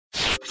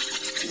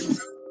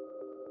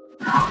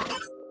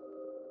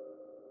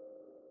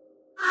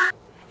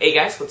Hey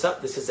guys, what's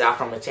up? This is Al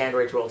from It's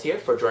Android World here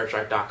for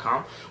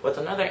droidshark.com with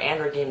another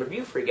Android game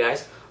review for you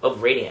guys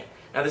of Radiant.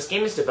 Now this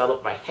game is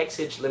developed by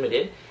Hexage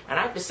Limited, and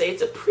I have to say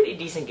it's a pretty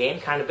decent game,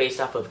 kind of based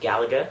off of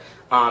Galaga.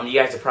 You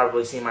guys have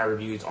probably seen my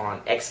reviews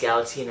on X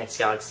Galaxy and X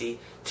Galaxy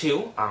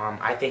 2.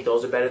 I think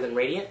those are better than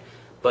Radiant,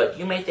 but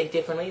you may think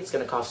differently. It's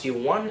going to cost you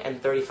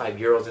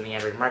 €135 in the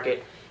Android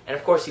market, and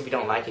of course if you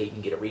don't like it, you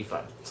can get a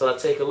refund. So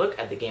let's take a look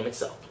at the game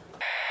itself.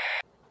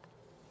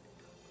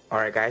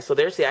 Alright guys, so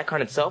there's the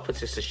icon itself. It's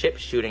just a ship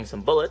shooting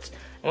some bullets.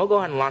 And we'll go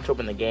ahead and launch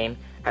open the game.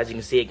 As you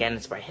can see, again,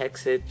 it's by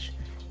Hexage.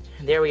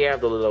 And there we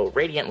have the little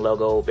Radiant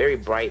logo. Very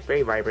bright,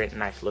 very vibrant,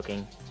 nice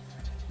looking.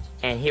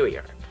 And here we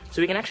are.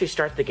 So we can actually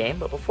start the game,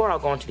 but before I'll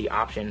go into the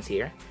options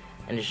here.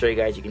 And to show you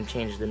guys, you can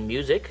change the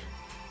music,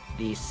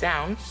 the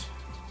sounds.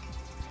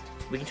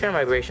 We can turn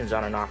vibrations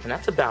on and off, and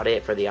that's about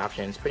it for the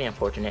options. Pretty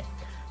unfortunate.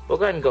 We'll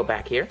go ahead and go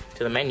back here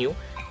to the menu.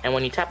 And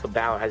when you tap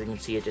about, as you can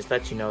see, it just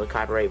lets you know the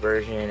copyright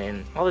version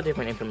and all the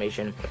different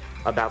information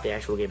about the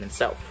actual game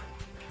itself.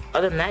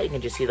 Other than that, you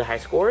can just see the high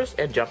scores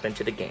and jump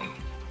into the game.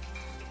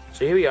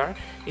 So here we are.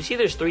 You see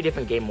there's 3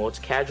 different game modes: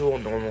 casual,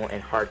 normal,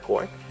 and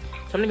hardcore.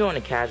 So I'm going to go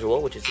into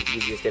casual, which is the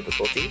easiest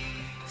difficulty.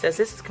 It says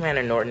this is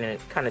Commander Norton, and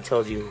it kind of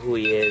tells you who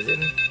he is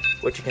and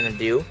what you're going to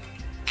do.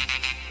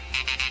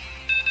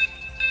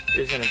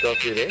 You're just going to go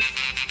through this.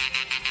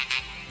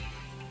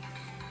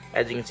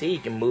 As you can see, you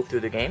can move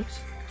through the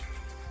games.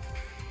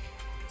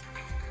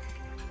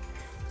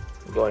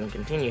 We'll go ahead and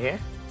continue here.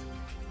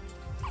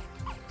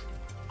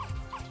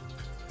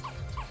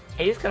 And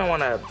you're just going to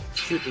want to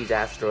shoot these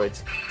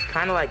asteroids,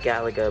 kind of like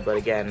Galaga, but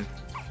again,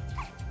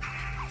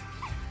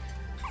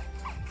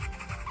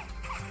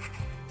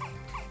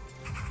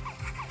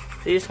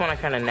 so you just want to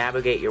kind of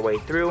navigate your way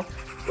through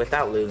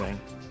without losing.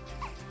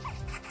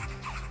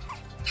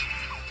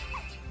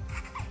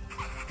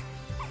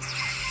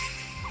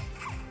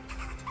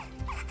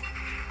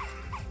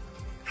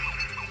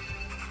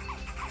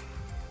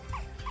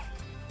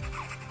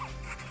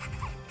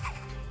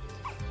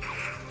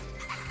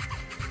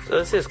 So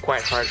this is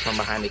quite hard from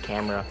behind the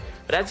camera,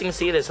 but as you can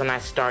see, there's a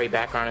nice starry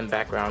background in the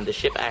background. The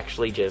ship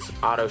actually just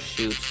auto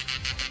shoots,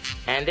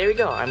 and there we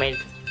go. I made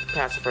it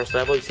past the first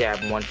level. You see I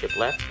have 1 ship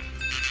left,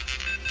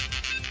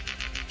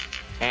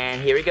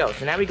 and here we go.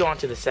 So now we go on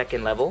to the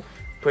second level.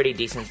 Pretty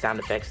decent sound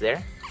effects there,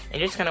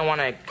 and you're just gonna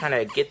want to kind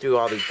of get through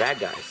all these bad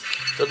guys.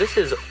 So this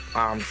is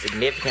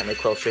significantly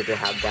closer to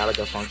how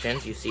Galaga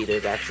functions. You see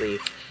there's actually,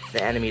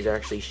 the enemies are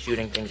actually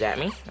shooting things at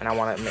me, and I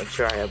want to make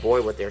sure I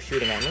avoid what they're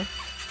shooting at me.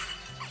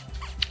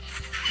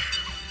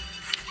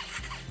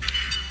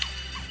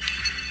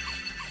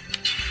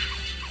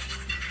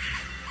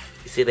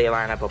 See, they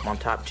line up on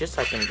top just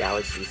like in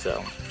Galaxy,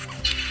 so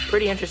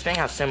pretty interesting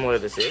how similar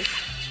this is.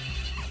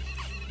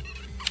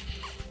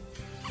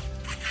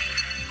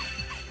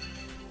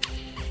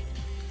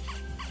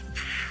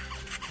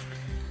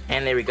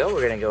 And there we go,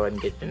 we're going to go ahead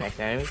and get the next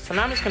enemy. So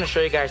now I'm just going to show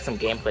you guys some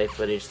gameplay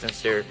footage,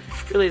 since there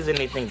really isn't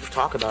anything to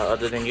talk about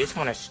other than you just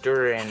want to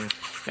stir and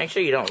make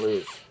sure you don't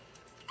lose.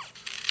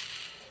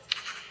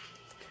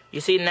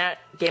 You see in that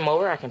game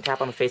over, I can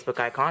tap on the Facebook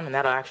icon, and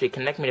that'll actually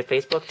connect me to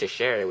Facebook to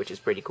share it, which is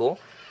pretty cool.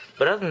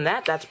 But other than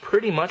that, that's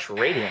pretty much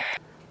Radiant.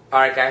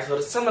 Alright guys, so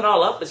to sum it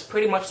all up, it's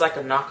pretty much like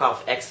a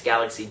knockoff X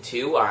Galaxy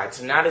 2.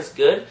 It's not as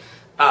good.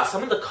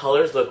 Some of the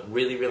colors look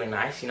really, really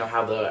nice. You know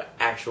how the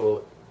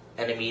actual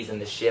enemies in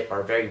the ship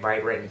are very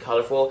vibrant and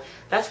colorful.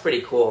 That's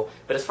pretty cool.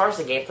 But as far as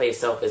the gameplay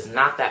itself, is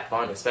not that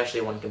fun,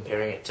 especially when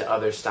comparing it to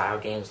other style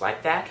games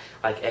like that,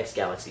 like X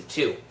Galaxy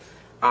 2.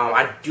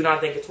 I do not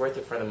think it's worth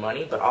it for the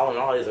money, but all in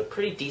all, it is a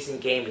pretty decent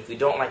game. If you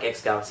don't like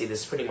X Galaxy, this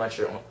is pretty much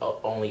your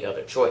only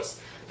other choice.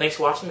 Thanks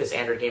for watching this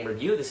Android game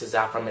review. This is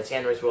Al from It's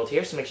Android World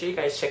here, so make sure you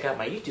guys check out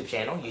my YouTube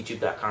channel,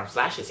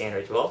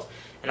 youtube.com/itsandroidworld,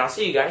 and I'll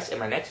see you guys in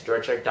my next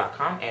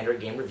droidshark.com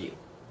Android game review.